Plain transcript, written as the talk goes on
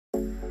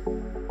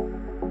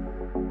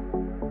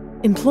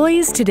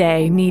Employees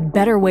today need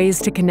better ways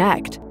to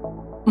connect,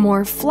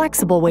 more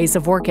flexible ways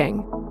of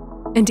working,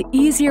 and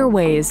easier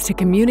ways to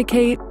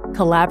communicate,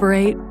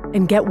 collaborate,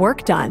 and get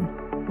work done,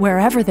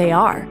 wherever they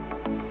are.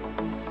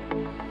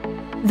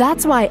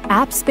 That's why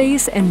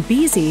Appspace and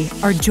Beezy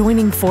are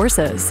joining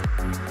forces.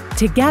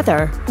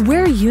 Together,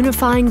 we're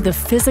unifying the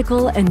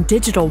physical and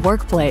digital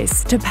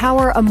workplace to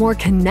power a more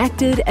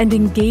connected and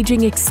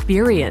engaging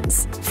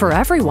experience for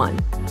everyone,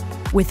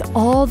 with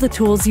all the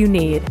tools you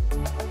need,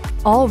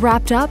 all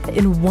wrapped up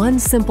in one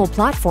simple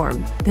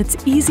platform that's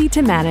easy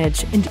to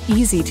manage and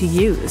easy to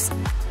use.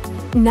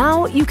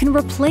 Now you can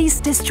replace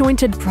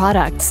disjointed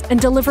products and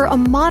deliver a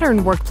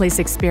modern workplace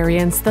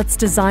experience that's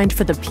designed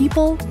for the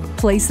people,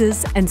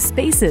 places, and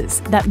spaces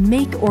that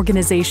make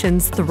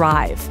organizations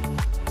thrive.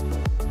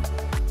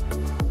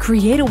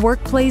 Create a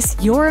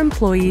workplace your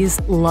employees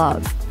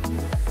love.